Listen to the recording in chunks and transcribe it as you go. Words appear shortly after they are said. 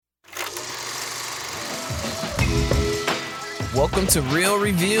welcome to Real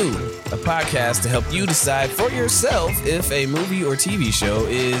Review, a podcast to help you decide for yourself if a movie or TV show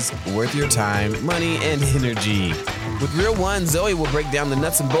is worth your time, money, and energy. With Reel 1, Zoe will break down the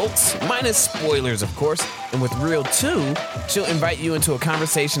nuts and bolts, minus spoilers, of course. And with Reel 2, she'll invite you into a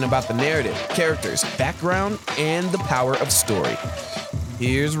conversation about the narrative, characters, background, and the power of story.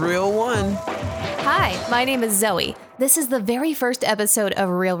 Here's Reel 1. Hi, my name is Zoe. This is the very first episode of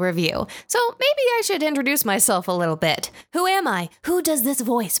Real Review, so maybe I should introduce myself a little bit. Who am I? Who does this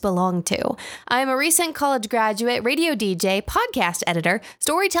voice belong to? I'm a recent college graduate, radio DJ, podcast editor,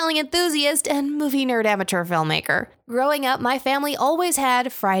 storytelling enthusiast, and movie nerd amateur filmmaker. Growing up, my family always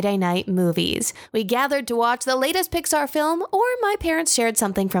had Friday night movies. We gathered to watch the latest Pixar film, or my parents shared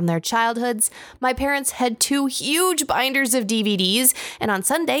something from their childhoods. My parents had 2 huge binders of DVDs, and on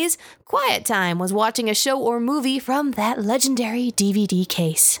Sundays, quiet time was watching a show or movie from that legendary DVD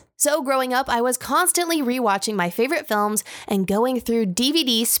case. So growing up, I was constantly rewatching my favorite films and going through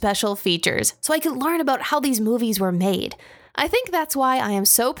DVD special features so I could learn about how these movies were made. I think that's why I am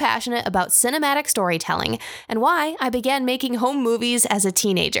so passionate about cinematic storytelling and why I began making home movies as a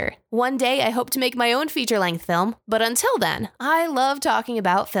teenager. One day, I hope to make my own feature-length film, but until then, I love talking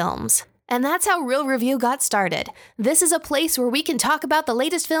about films. And that's how Real Review got started. This is a place where we can talk about the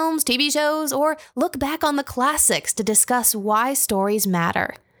latest films, TV shows, or look back on the classics to discuss why stories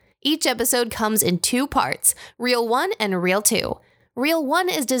matter. Each episode comes in 2 parts, Reel 1 and Reel 2. Reel 1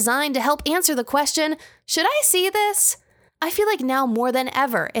 is designed to help answer the question, should I see this? I feel like now more than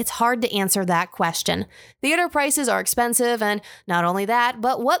ever, it's hard to answer that question. Theater prices are expensive, and not only that,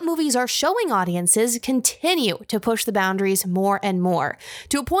 but what movies are showing audiences continue to push the boundaries more and more,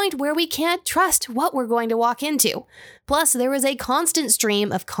 to a point where we can't trust what we're going to walk into. Plus, there is a constant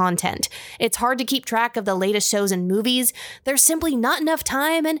stream of content. It's hard to keep track of the latest shows and movies. There's simply not enough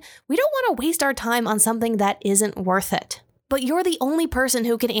time, and we don't want to waste our time on something that isn't worth it. But you're the only person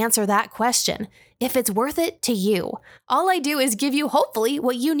who can answer that question, if it's worth it to you. All I do is give you, hopefully,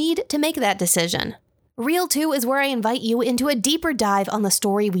 what you need to make that decision. Reel 2 is where I invite you into a deeper dive on the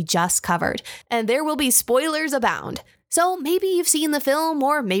story we just covered, and there will be spoilers abound. So maybe you've seen the film,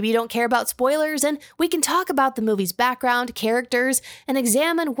 or maybe you don't care about spoilers, and we can talk about the movie's background, characters, and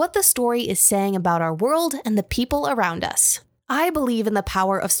examine what the story is saying about our world and the people around us. I believe in the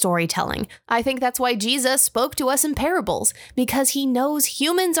power of storytelling. I think that's why Jesus spoke to us in parables, because he knows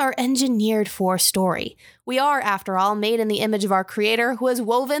humans are engineered for story. We are, after all, made in the image of our Creator who has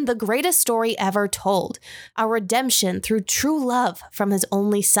woven the greatest story ever told, our redemption through true love from his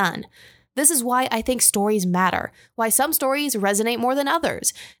only Son. This is why I think stories matter, why some stories resonate more than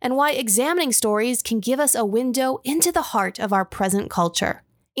others, and why examining stories can give us a window into the heart of our present culture.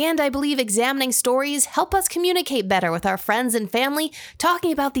 And I believe examining stories help us communicate better with our friends and family,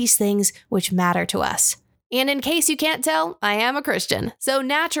 talking about these things which matter to us. And in case you can't tell, I am a Christian, so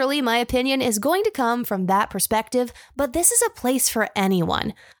naturally my opinion is going to come from that perspective, but this is a place for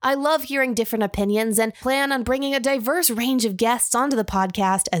anyone. I love hearing different opinions and plan on bringing a diverse range of guests onto the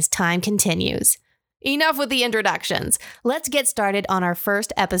podcast as time continues. Enough with the introductions. Let's get started on our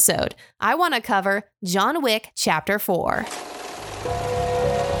first episode. I want to cover John Wick Chapter 4.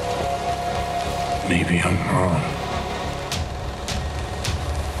 Maybe I'm wrong.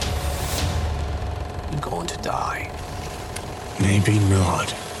 You're going to die. Maybe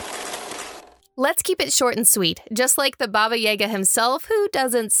not. Let's keep it short and sweet, just like the Baba Yaga himself, who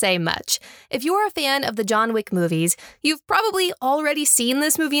doesn't say much. If you're a fan of the John Wick movies, you've probably already seen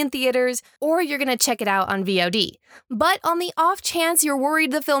this movie in theaters, or you're going to check it out on VOD. But on the off chance you're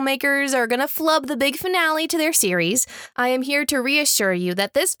worried the filmmakers are going to flub the big finale to their series, I am here to reassure you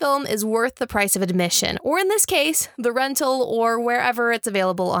that this film is worth the price of admission, or in this case, the rental or wherever it's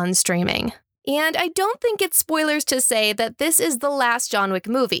available on streaming. And I don't think it's spoilers to say that this is the last John Wick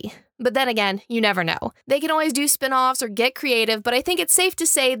movie. But then again, you never know. They can always do spin-offs or get creative, but I think it's safe to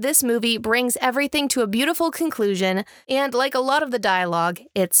say this movie brings everything to a beautiful conclusion, and like a lot of the dialogue,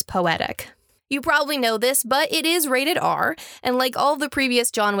 it's poetic. You probably know this, but it is rated R, and like all the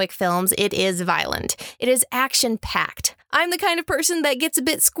previous John Wick films, it is violent. It is action-packed. I'm the kind of person that gets a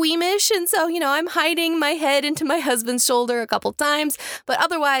bit squeamish, and so, I'm hiding my head into my husband's shoulder a couple times, but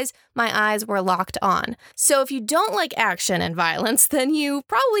otherwise, my eyes were locked on. So if you don't like action and violence, then you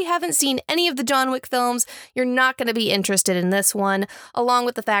probably haven't seen any of the John Wick films. You're not going to be interested in this one, along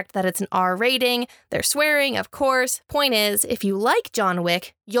with the fact that it's an R rating. They're swearing, of course. Point is, if you like John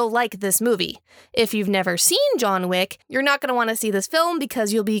Wick, you'll like this movie. If you've never seen John Wick, you're not going to want to see this film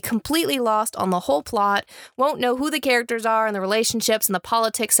because you'll be completely lost on the whole plot, won't know who the characters are and the relationships and the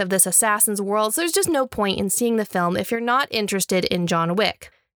politics of this assassin's world, so there's just no point in seeing the film if you're not interested in John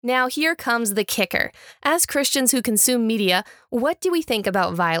Wick. Now here comes the kicker. As Christians who consume media, what do we think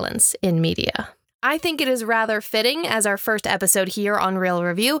about violence in media? I think it is rather fitting as our first episode here on Real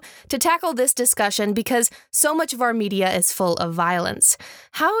Review to tackle this discussion because so much of our media is full of violence.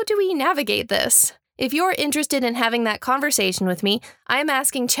 How do we navigate this? If you're interested in having that conversation with me, I am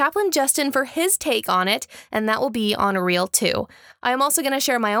asking Chaplain Justin for his take on it, and that will be on Reel 2. I am also going to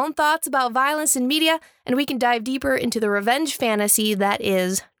share my own thoughts about violence in media, and we can dive deeper into the revenge fantasy that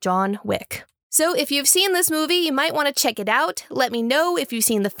is John Wick. So if you've seen this movie, you might want to check it out. Let me know if you've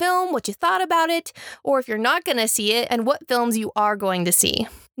seen the film, what you thought about it, or if you're not going to see it, and what films you are going to see.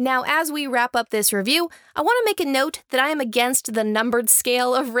 Now, as we wrap up this review, I want to make a note that I am against the numbered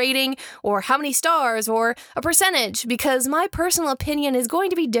scale of rating, or how many stars, or a percentage, because my personal opinion is going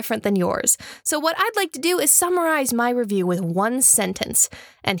to be different than yours. So what I'd like to do is summarize my review with one sentence,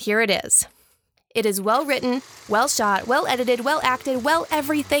 and here it is. It is well written, well shot, well edited, well acted, well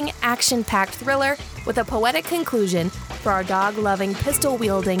everything action-packed thriller with a poetic conclusion for our dog-loving,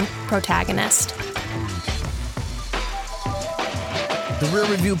 pistol-wielding protagonist. The Real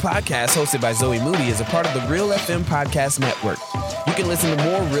Review podcast, hosted by Zoe Moody, is a part of the Real FM Podcast Network. You can listen to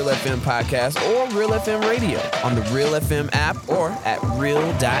more Real FM podcasts or Real FM radio on the Real FM app or at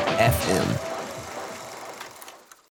real.fm.